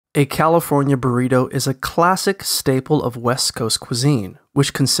A California burrito is a classic staple of West Coast cuisine,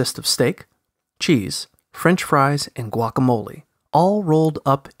 which consists of steak, cheese, French fries, and guacamole, all rolled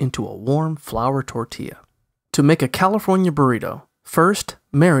up into a warm flour tortilla. To make a California burrito, first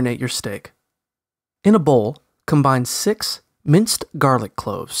marinate your steak. In a bowl, combine 6 minced garlic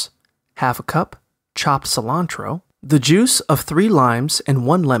cloves, half a cup chopped cilantro, the juice of 3 limes and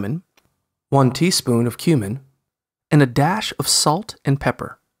 1 lemon, 1 teaspoon of cumin, and a dash of salt and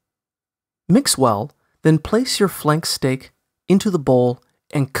pepper. Mix well, then place your flank steak into the bowl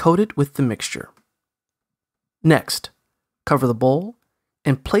and coat it with the mixture. Next, cover the bowl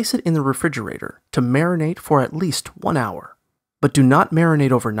and place it in the refrigerator to marinate for at least 1 hour, but do not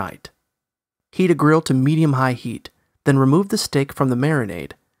marinate overnight. Heat a grill to medium-high heat, then remove the steak from the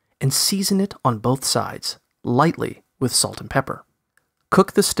marinade and season it on both sides, lightly with salt and pepper.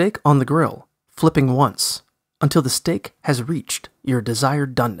 Cook the steak on the grill, flipping once, until the steak has reached your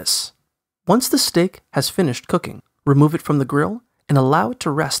desired doneness. Once the steak has finished cooking, remove it from the grill and allow it to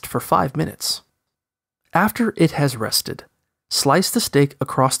rest for 5 minutes. After it has rested, slice the steak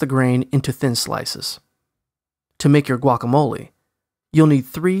across the grain into thin slices. To make your guacamole, you'll need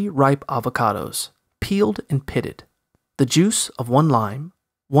 3 ripe avocados, peeled and pitted, the juice of 1 lime,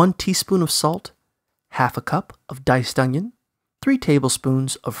 1 teaspoon of salt, half a cup of diced onion, 3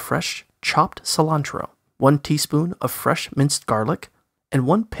 tablespoons of fresh chopped cilantro, 1 teaspoon of fresh minced garlic, and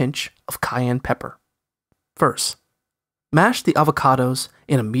 1 pinch of cayenne pepper. First, mash the avocados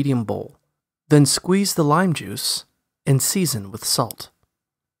in a medium bowl, then squeeze the lime juice and season with salt.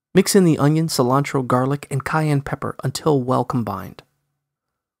 Mix in the onion, cilantro, garlic, and cayenne pepper until well combined.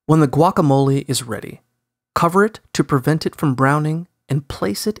 When the guacamole is ready, cover it to prevent it from browning and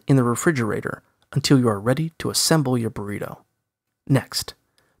place it in the refrigerator until you are ready to assemble your burrito. Next,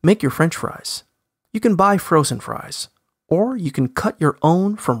 make your French fries. You can buy frozen fries, or you can cut your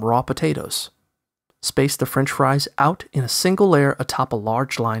own from raw potatoes. Space the French fries out in a single layer atop a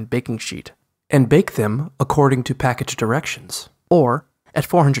large lined baking sheet, and bake them according to package directions, or at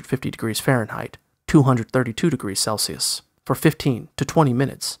 450 degrees Fahrenheit, 232 degrees Celsius, for 15 to 20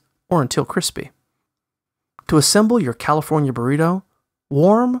 minutes, or until crispy. To assemble your California burrito,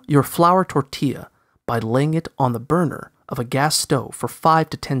 warm your flour tortilla by laying it on the burner of a gas stove for 5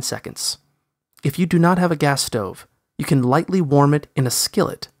 to 10 seconds. If you do not have a gas stove, you can lightly warm it in a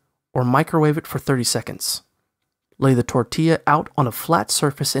skillet or microwave it for 30 seconds. Lay the tortilla out on a flat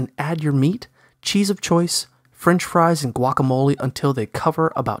surface and add your meat, cheese of choice, French fries, and guacamole until they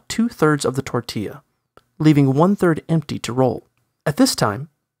cover about 2/3 of the tortilla, leaving 1/3 empty to roll. At this time,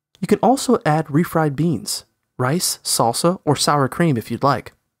 you can also add refried beans, rice, salsa, or sour cream if you'd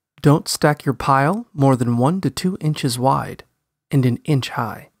like. Don't stack your pile more than 1 to 2 inches wide and an inch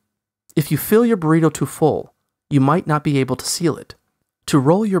high. If you fill your burrito too full, you might not be able to seal it. To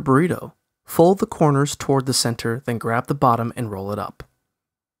roll your burrito, fold the corners toward the center, then grab the bottom and roll it up.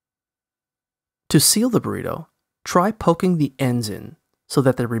 To seal the burrito, try poking the ends in so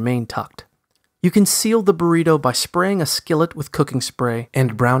that they remain tucked. You can seal the burrito by spraying a skillet with cooking spray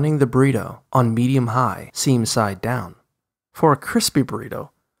and browning the burrito on medium-high, seam side down. For a crispy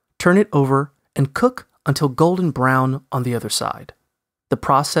burrito, turn it over and cook until golden brown on the other side. The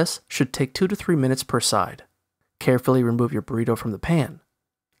process should take 2 to 3 minutes per side. Carefully remove your burrito from the pan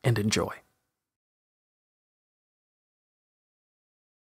and enjoy.